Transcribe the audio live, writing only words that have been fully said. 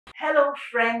Hello,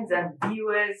 friends and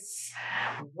viewers.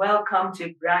 Welcome to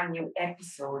a brand new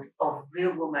episode of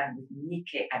Real Woman with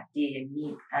Nike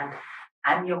Adeyemi. And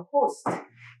I'm your host,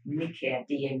 Nike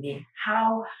Adeyemi.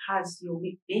 How has your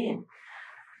week been?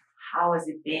 How has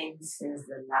it been since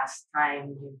the last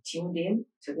time you tuned in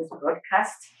to this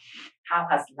broadcast? How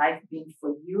has life been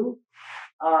for you?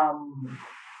 Um,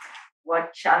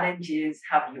 what challenges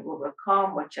have you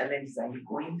overcome? What challenges are you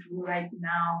going through right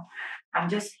now? I'm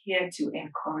just here to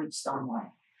encourage someone.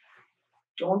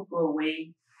 Don't go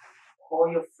away.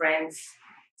 Call your friends.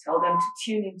 Tell them to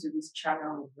tune into this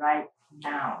channel right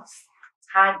now.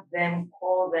 Tag them,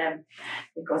 call them,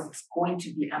 because it's going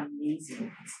to be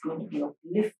amazing. It's going to be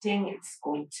uplifting. It's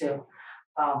going to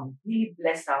really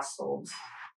bless our souls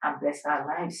and bless our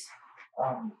lives.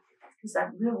 Um, because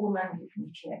that real woman with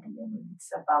Nikki at the end,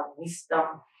 it's about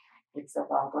wisdom. It's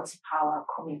about God's power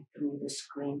coming through the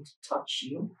screen to touch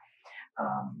you.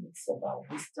 It's about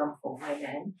wisdom for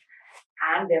women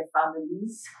and their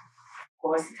families. Of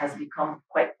course, it has become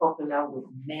quite popular with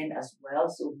men as well,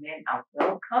 so men are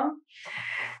welcome.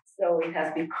 So it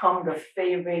has become the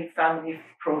favorite family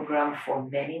program for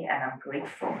many, and I'm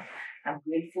grateful. I'm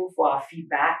grateful for our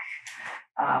feedback,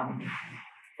 um,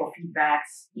 for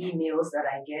feedbacks, emails that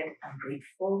I get. I'm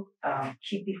grateful.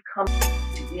 Keep it coming.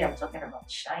 Today I'm talking about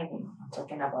shining. I'm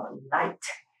talking about light.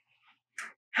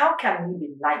 How can we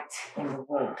be light in the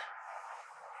world?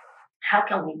 How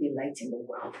can we be light in the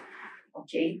world?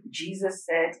 Okay, Jesus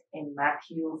said in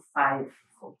Matthew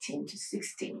 5:14 to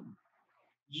 16,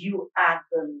 you are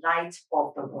the light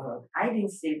of the world. I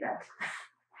didn't say that.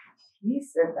 He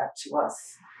said that to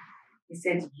us. He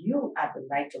said, you are the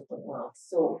light of the world.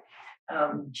 So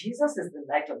Jesus is the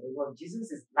light of the world.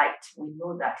 Jesus is light. We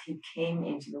know that he came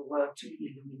into the world to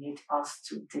illuminate us,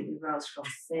 to deliver us from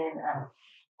sin and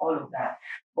all of that.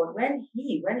 But when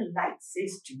light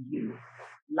says to you,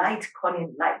 light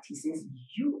calling light, he says,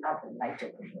 you are the light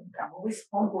of the world. I'm always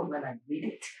humbled when I read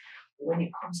it. When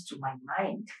it comes to my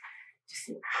mind, to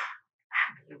say,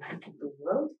 I'm the light of the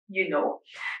world,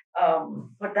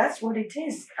 but that's what it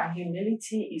is. And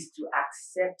humility is to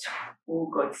accept who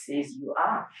God says you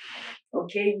are.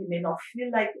 Okay, you may not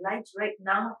feel like light right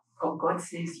now, but God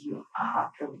says you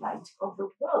are the light of the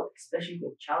world, especially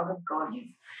the child of God.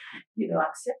 You've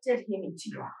accepted him into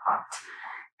your heart.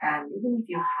 And even if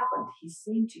you haven't, he's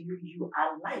saying to you, you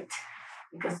are light.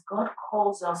 Because God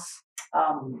calls us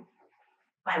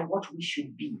by what we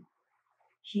should be.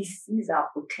 He sees our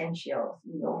potential.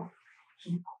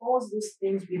 He calls those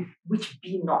things which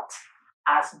be not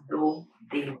as though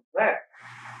they were.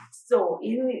 So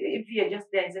even if you're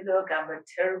just there and say, look, I'm a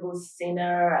terrible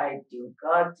sinner, I do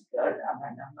God,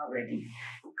 I'm not ready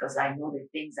because I know the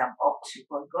things I'm up to.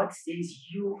 But God says,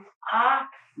 you are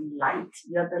light.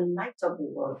 You're the light of the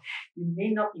world. You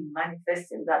may not be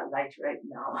manifesting that light right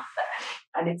now.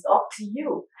 And it's up to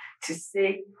you to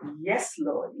say, yes,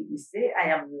 Lord. If you say, I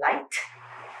am light,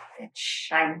 then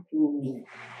shine through me.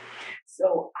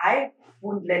 So I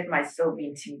won't let myself be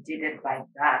intimidated by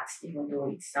that, even though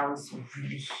it sounds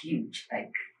really huge.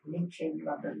 Like, Nikki, you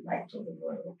are the light of the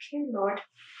world. Okay, Lord.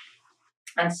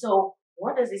 And so,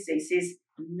 what does it say? It says,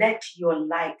 let your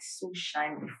light so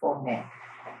shine before men.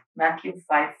 Matthew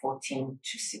 5:14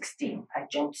 to 16. I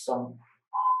jumped some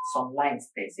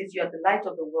lines there. It says, you are the light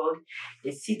of the world.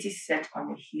 A city set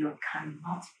on a hill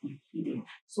cannot be hidden.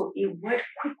 So,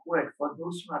 quick word for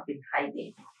those who have been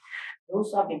hiding.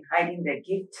 Those who have been hiding their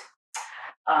gift,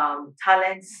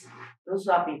 talents, those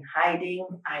who have been hiding.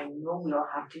 I know we all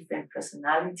have different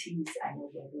personalities. I know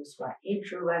there are those who are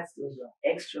introverts, those who are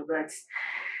extroverts.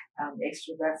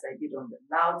 Extroverts are a bit on the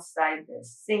loud side, they're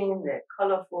sing, they're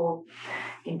colorful.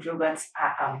 Introverts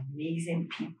are amazing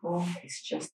people. It's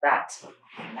just that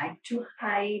they like to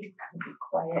hide and be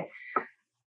quiet.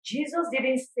 Jesus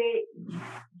didn't say,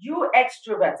 you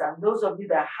extroverts and those of you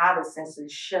that have a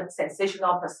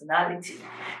sensational personality,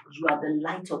 you are the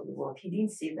light of the world. He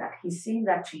didn't say that. He's saying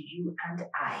that to you and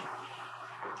I.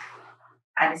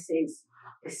 And he says,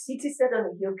 a city set on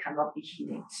a hill cannot be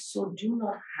hidden, so do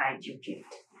not hide your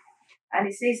gift. And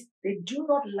he says, they do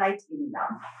not light a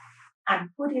lamp and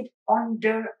put it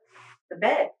under the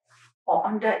bed or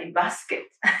under a basket.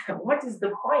 What is the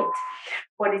point?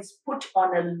 But it's put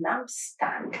on a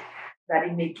lampstand that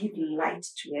it may give light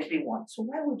to everyone. So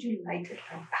why would you light a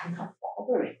lamp and not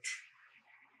cover it?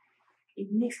 It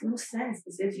makes no sense.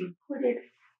 It says you put it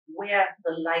where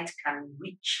the light can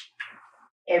reach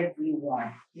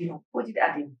everyone. Put it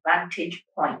at a vantage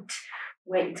point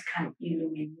where it can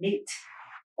illuminate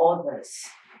others.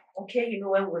 Okay,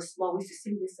 when we were small, we used to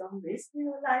sing this song, this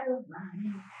little light of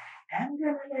mine, I'm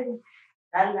gonna let it.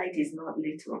 That light is not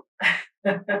little.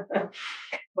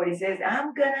 But he says,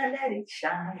 I'm gonna let it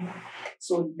shine.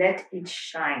 So let it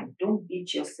shine. Don't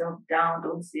beat yourself down.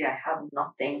 Don't say, I have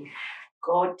nothing.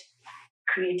 God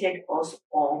created us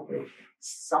all with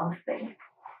something.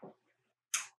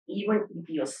 Even if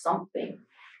your something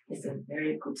is a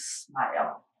very good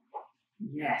smile.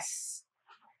 Yes.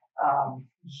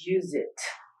 Use it.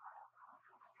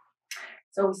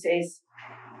 So he says,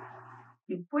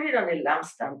 you put it on a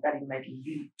lampstand that it might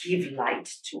give light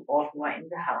to all who are in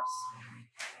the house.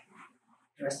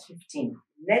 Verse 15.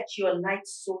 Let your light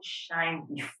so shine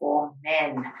before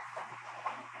men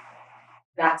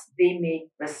that they may,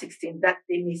 verse 16, that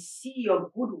they may see your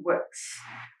good works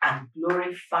and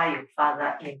glorify your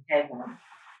Father in heaven.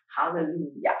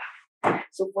 Hallelujah.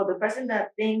 So for the person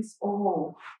that thinks,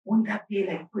 oh, wouldn't that be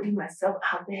like putting myself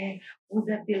out there? Would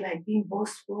that be like being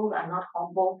boastful and not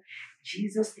humble?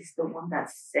 Jesus is the one that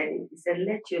said it. He said,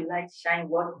 let your light shine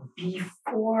what?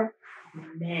 Before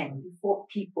men, before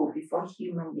people, before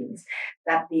human beings,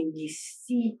 that they may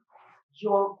see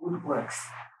your good works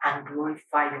and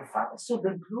glorify your Father. So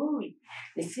the glory,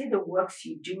 they say the works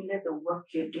you do, let the work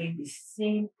you're doing be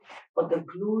seen, but the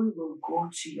glory will go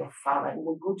to your Father. It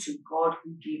will go to God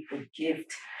who gave the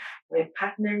gift. We're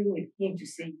partnering with Him to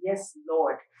say, yes,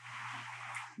 Lord,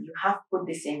 you have put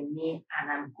this in me and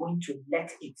I'm going to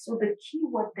let it. So the key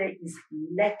word there is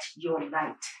let your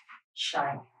light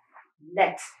shine.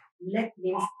 Let. Let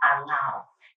means allow.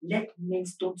 Let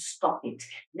means don't stop it.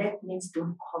 Let means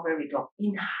don't cover it up.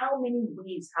 In how many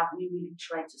ways have we really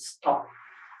tried to stop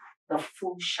the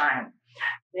full shine?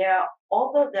 There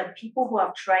are people who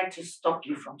have tried to stop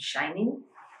you from shining.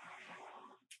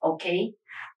 Okay.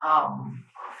 I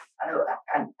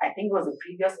think it was a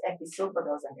previous episode, but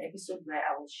there was an episode where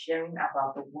I was sharing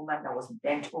about the woman that was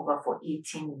bent over for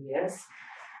 18 years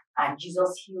and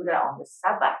Jesus healed her on the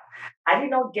Sabbath. I did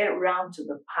not get around to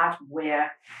the part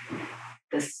where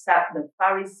the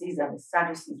Pharisees and the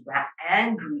Sadducees were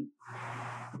angry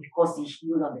because he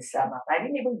healed on the Sabbath. I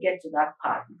didn't even get to that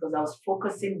part because I was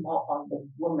focusing more on the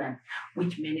woman,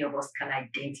 which many of us can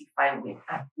identify with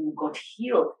and who got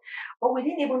healed. But we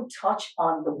didn't even touch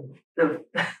on the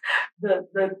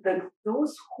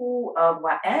those who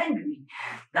were angry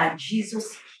that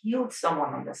Jesus healed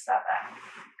someone on the Sabbath.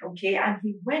 Okay, and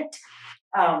he went.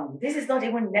 This is not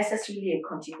even necessarily a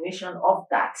continuation of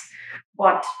that,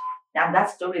 but and that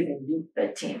story is in Luke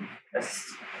 13,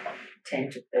 verse 10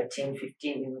 to 13,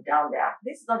 15, we were down there.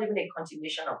 This is not even a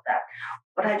continuation of that.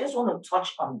 But I just want to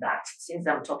touch on that since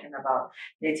I'm talking about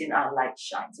letting our light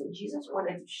shine. So Jesus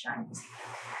wanted to shine,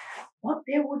 but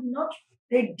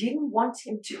they didn't want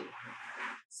him to.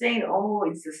 Saying, oh,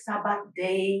 it's the Sabbath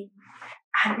day.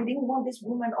 And they didn't want this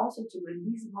woman also to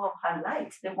release more of her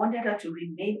light. They wanted her to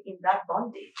remain in that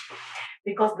bondage.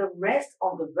 Because the rest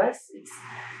of the verses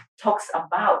talks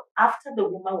about after the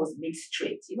woman was made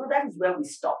straight. That is where we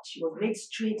stopped. She was made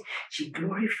straight. She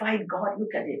glorified God.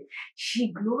 Look at it.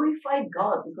 She glorified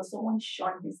God because someone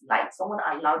shone his light. Someone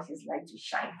allowed his light to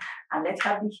shine and let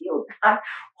her be healed. And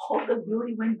all the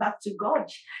glory went back to God.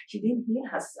 She didn't heal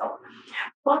herself.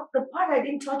 But the part I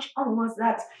didn't touch on was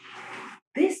that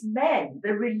these men,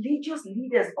 the religious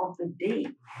leaders of the day,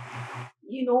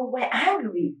 were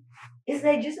angry. It's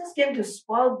like Jesus came to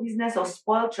spoil business or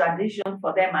spoil tradition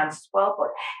for them and spoil, but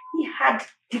he had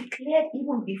declared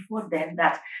even before then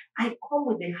that I come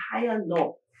with a higher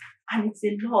law, and it's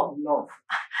a law of love.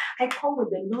 I come with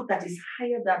the law that is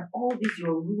higher than all these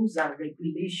your rules and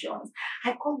regulations.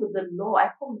 I come with the law.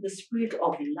 I come with the spirit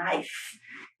of life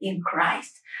in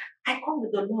Christ. I come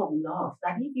with the law of love,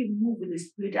 that if you move with the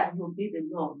spirit and you obey the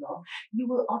law of love, you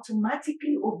will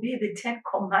automatically obey the 10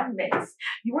 commandments.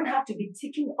 You won't have to be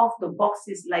ticking off the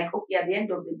boxes like, okay, at the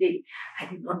end of the day, I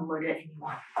did not murder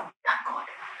anyone. Thank God.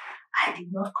 I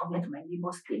did not commit my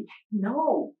neighbor's thing.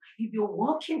 No, if you're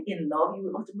walking in love, you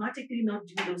will automatically not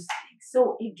do those things.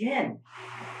 So again,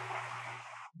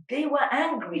 they were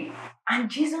angry. And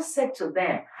Jesus said to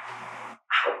them,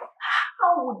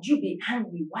 how would you be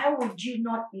angry? Why would you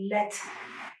not let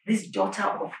this daughter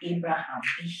of Abraham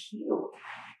be healed?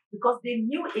 Because they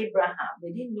knew Abraham, they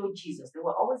didn't know Jesus. They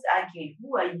were always arguing,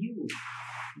 who are you?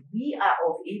 We are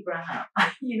of Abraham,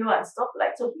 and stuff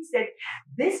like. So he said,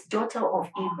 this daughter of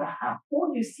Abraham,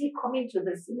 who you see coming to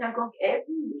the synagogue every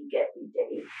week, every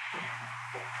day,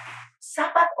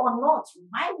 Sabbath or not,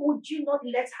 why would you not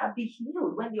let her be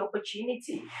healed when the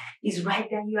opportunity is right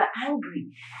there? You are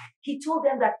angry. He told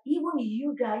them that even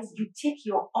you guys, you take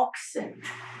your oxen,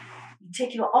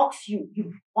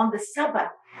 you on the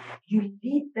Sabbath, you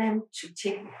lead them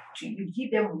you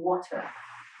give them water,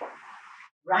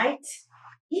 right?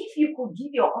 If you could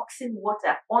give your oxen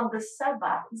water on the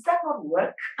Sabbath, is that not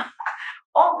work?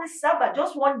 all this Sabbath,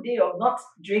 just one day of not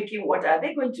drinking water, are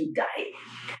they going to die?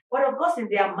 But of course, in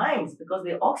their minds, because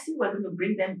the oxen were going to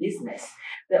bring them business,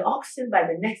 the oxen by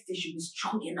the next day should be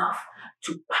strong enough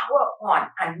to power on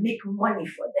and make money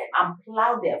for them and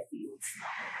plow their fields.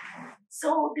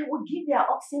 So they would give their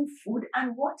oxen food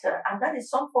and water, and that is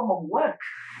some form of work.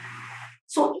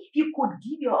 So if you could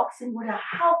give your oxen water,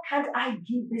 how can't I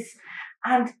give this?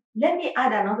 And let me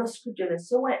add another scripture. There's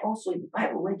somewhere also in the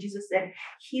Bible where Jesus said,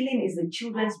 healing is the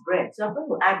children's bread. So I'm going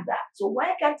to add that. So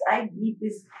why can't I give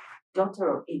this daughter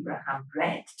of Abraham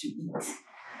bread to eat?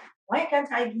 Why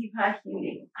can't I give her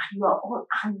healing? And you are all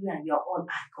angry and you are all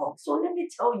alcohol. So let me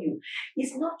tell you,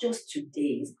 it's not just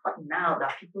today. It's not now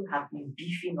that people have been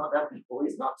beefing other people.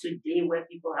 It's not today where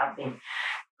people have been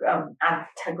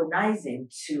antagonizing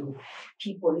to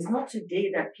people. It's not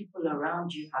today that people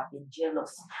around you have been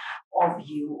jealous of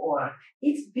you, or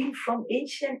it's been from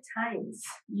ancient times,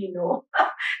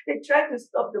 They tried to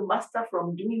stop the master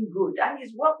from doing good, and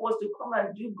his work was to come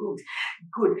and do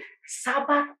good.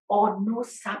 Sabbath or no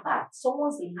Sabbath,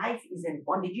 someone's life is in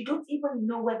bondage. You don't even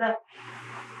know whether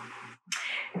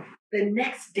the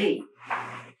next day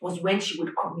was when she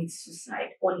would commit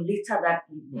suicide or later that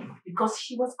evening, because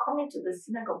she was coming to the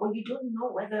synagogue, but you don't know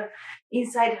whether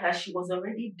inside her she was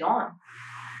already done.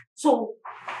 So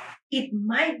it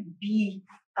might be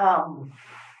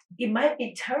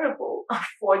terrible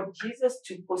for Jesus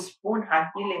to postpone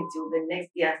her healing till the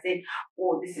next day and say,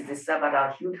 oh, this is the Sabbath,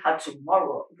 I'll heal her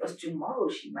tomorrow, because tomorrow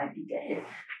she might be dead.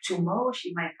 Tomorrow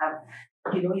she might have,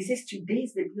 he says, today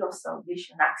is the day of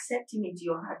salvation. Accept him into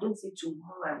your heart. Don't say,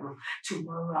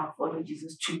 tomorrow I'll follow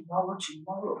Jesus. Tomorrow.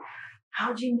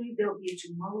 How do you know there will be a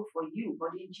tomorrow for you?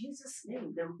 But in Jesus'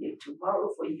 name, there will be a tomorrow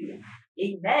for you.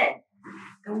 Amen.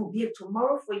 There will be a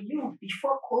tomorrow for you.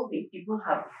 Before COVID, people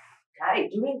have died.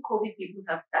 During COVID, people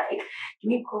have died.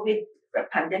 During COVID,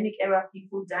 pandemic era,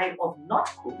 people died of not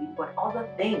COVID, but other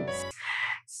things.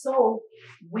 So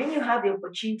when you have the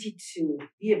opportunity to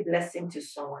be a blessing to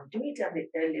someone, do it at the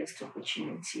earliest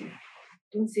opportunity.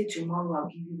 Don't say tomorrow I'll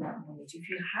give you that moment. If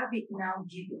you have it now,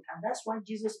 give it. And that's why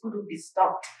Jesus couldn't be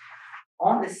stopped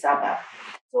on the Sabbath.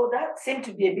 So that seemed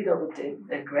to be a bit of a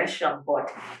digression,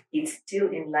 but it's still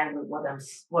in line with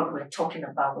what we're talking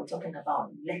about. We're talking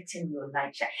about letting your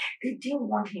light shine. They didn't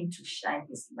want him to shine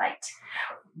his light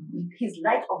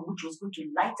of which was going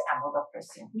to light another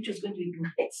person, which was going to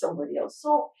ignite somebody else.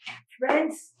 So,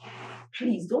 friends,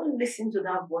 please don't listen to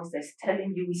that voice that's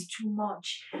telling you it's too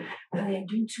much. You're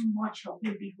doing too much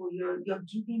helping people. You're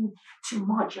giving too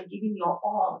much. You're giving your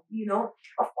all.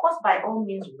 Of course, by all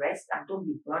means, rest and don't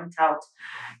be burnt out.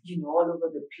 All over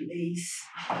the place,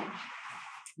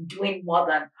 doing more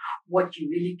than what you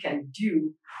really can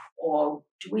do, or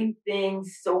doing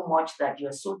things so much that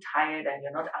you're so tired and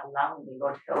you're not allowing the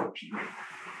Lord help you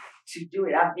to do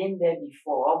it. I've been there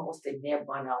before, almost a near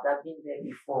burnout. I've been there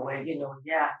before where,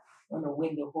 want to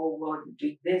win the whole world, you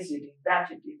do this, you do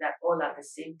that, all at the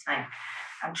same time.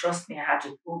 And trust me, I had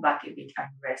to pull back a bit and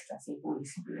rest and say, Holy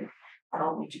Spirit,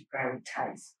 help me to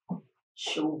prioritize.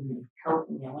 Show me, help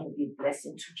me. I want to be a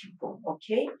blessing to people.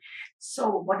 Okay?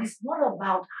 So, but it's not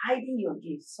about hiding your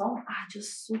gifts. Some are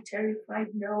just so terrified.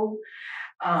 No.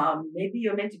 Maybe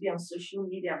you're meant to be on social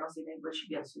media. I'm not saying anybody should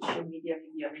be on social media.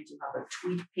 Maybe you're meant to have a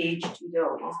tweet page, Twitter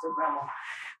or Instagram,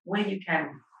 where you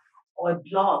can, or a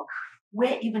blog,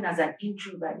 where even as an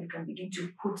introvert, you can begin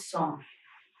to put some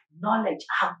knowledge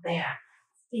out there.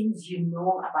 Things you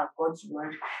know about God's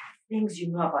word, things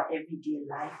you know about everyday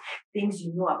life, things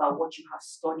you know about what you have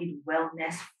studied,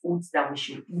 wellness, foods that we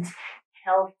should eat,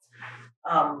 health,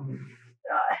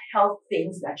 health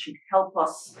things that should help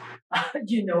us,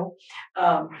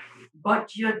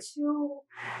 but you're too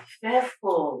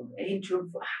fearful,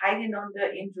 hiding under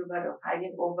introvert or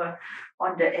hiding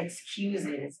under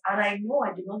excuses. And I know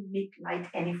I do not make light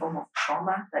any form of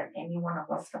trauma that any one of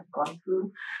us have gone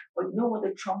through, but what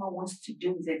the trauma wants to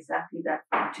do is exactly that,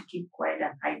 for you to keep quiet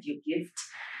and hide your gift,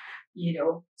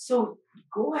 So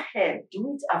go ahead,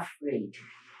 do it afraid.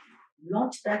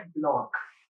 Launch that blog,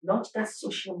 launch that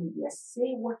social media,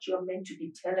 say what you're meant to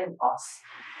be telling us.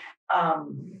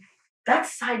 That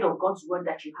side of God's word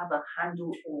that you have a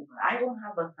handle over. I don't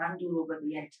have a handle over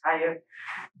the entire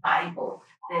Bible.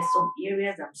 There's some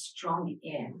areas I'm strong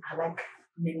in. I like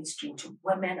ministering to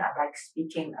women. I like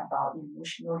speaking about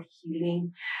emotional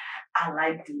healing. I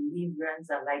like deliverance.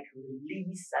 I like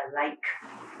release. I like,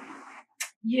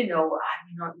 I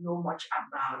may not know much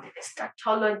about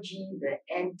eschatology, the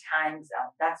end times.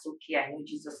 That's okay. I know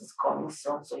Jesus is coming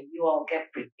soon, so you all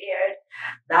get prepared.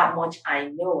 That much I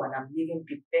know, and I'm living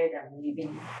prepared, I'm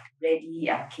living ready,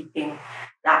 I'm keeping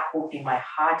that hope in my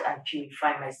heart and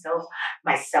purify myself.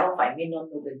 I may not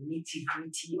know the nitty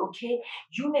gritty, okay?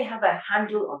 You may have a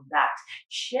handle on that.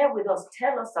 Share with us,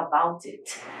 tell us about it.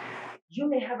 You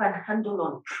may have a handle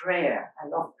on prayer. I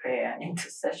love prayer and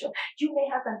intercession. You may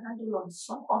have a handle on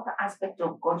some other aspect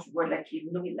of God's word, like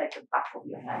you know it like the back of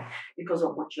your hand because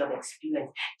of what you have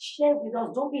experienced. Share with us.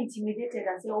 Don't be intimidated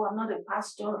and say, oh, I'm not a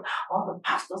pastor. All the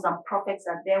pastors and prophets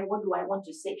are there. What do I want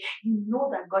to say? You know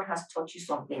that God has taught you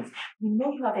some things. We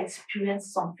know you have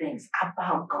experienced some things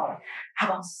about God,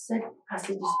 about certain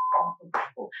passages of the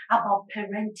Bible, about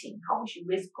parenting, how we should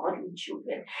raise godly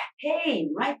children. Hey,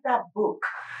 write that book.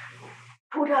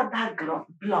 Put out that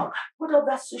blog, put out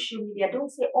that social media. Don't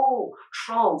say, oh,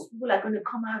 trolls, people are going to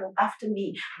come out after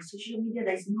me. On social media,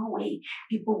 there's no way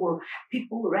people will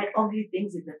write ugly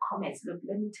things in the comments. Look,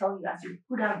 let me tell you, as you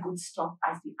put out good stuff,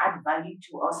 as you add value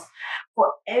to us,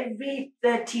 for every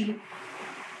 30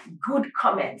 good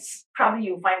comments, probably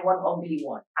you'll find one ugly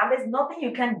one. And there's nothing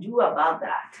you can do about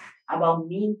that, about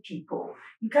mean people.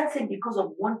 You can't say because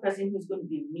of one person who's going to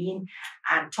be mean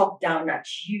and talk down at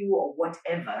you or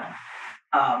whatever,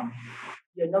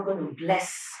 you're not going to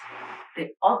bless the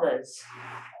others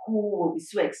who will be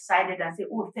so excited and say,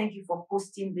 oh, thank you for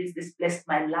posting this. This blessed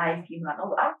my life. You know, and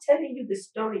all. I'm telling you the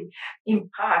story in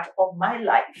part of my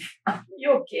life.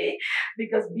 You okay?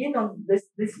 Because being on this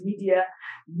media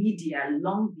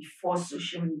long before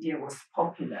social media was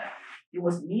popular. It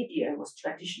was media, it was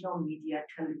traditional media,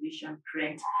 television,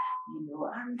 print, you know,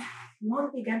 and one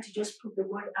began to just put the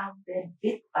word out there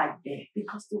bit by bit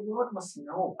because the world must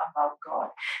know about God.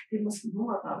 They must know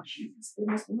about Jesus. They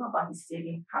must know about his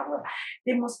saving power.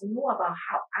 They must know about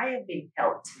how I have been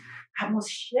helped. I must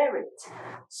share it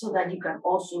so that you can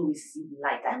also receive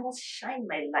light. I must shine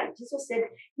my light. Jesus said,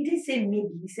 he didn't say maybe,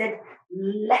 he said,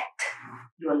 let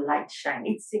your light shine.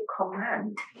 It's a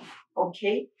command.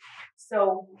 Okay?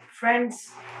 So, friends,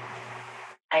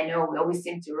 I know we always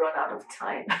seem to run out of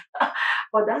time,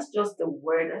 but that's just the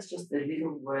word, that's just the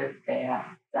little word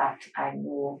there that I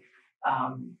know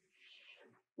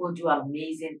will do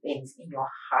amazing things in your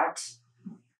heart,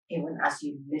 even as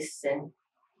you listen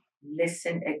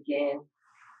again,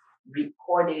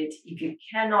 record it. If you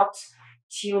cannot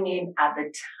tune in at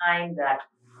the time that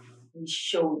we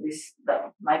show this,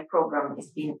 that my program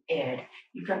is being aired,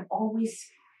 you can always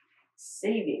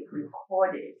save it,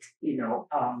 record it, you know,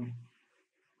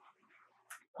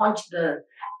 punch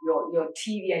your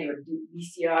TV and your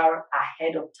VCR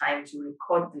ahead of time to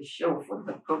record the show for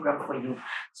the program for you,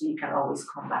 so you can always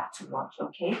come back to watch.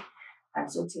 Okay.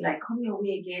 And so till I come your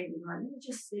way again, you know, let me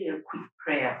just say a quick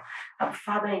prayer.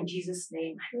 Father, in Jesus'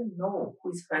 name, I don't know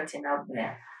who is hurting out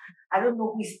there. I don't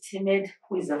know who is timid,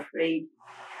 who is afraid.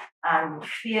 And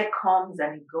fear comes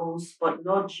and it goes. But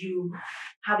Lord, you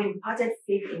have imparted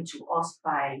faith into us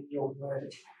by your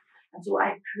word. And so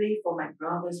I pray for my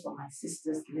brothers, for my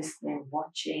sisters listening,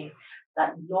 watching,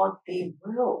 that Lord, they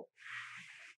will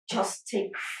just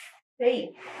take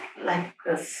faith like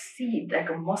a seed,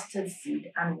 like a mustard seed,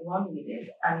 and run with it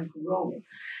and grow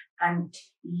and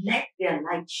let their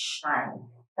light shine.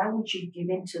 That which you've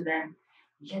given to them,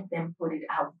 let them put it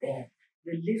out there.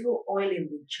 The little oil in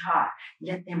the jar,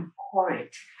 let them pour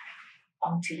it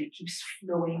until it keeps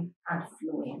flowing and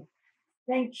flowing.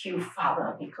 Thank you,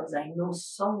 Father, because I know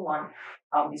someone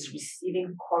is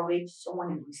receiving courage,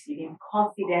 someone is receiving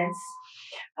confidence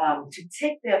to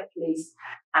take their place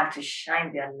and to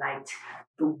shine their light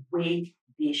the way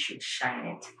they should shine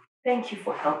it. Thank you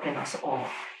for helping us all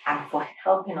and for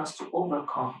helping us to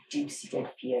overcome deep-seated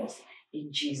fears. In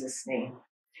Jesus' name.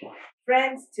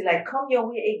 Friends, till I come your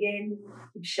way again,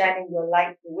 keep shining your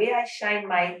light the way I shine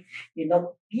mine. May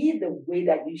not be the way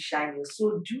that you shine yours.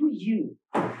 So do you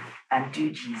and do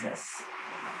Jesus.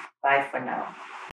 Bye for now.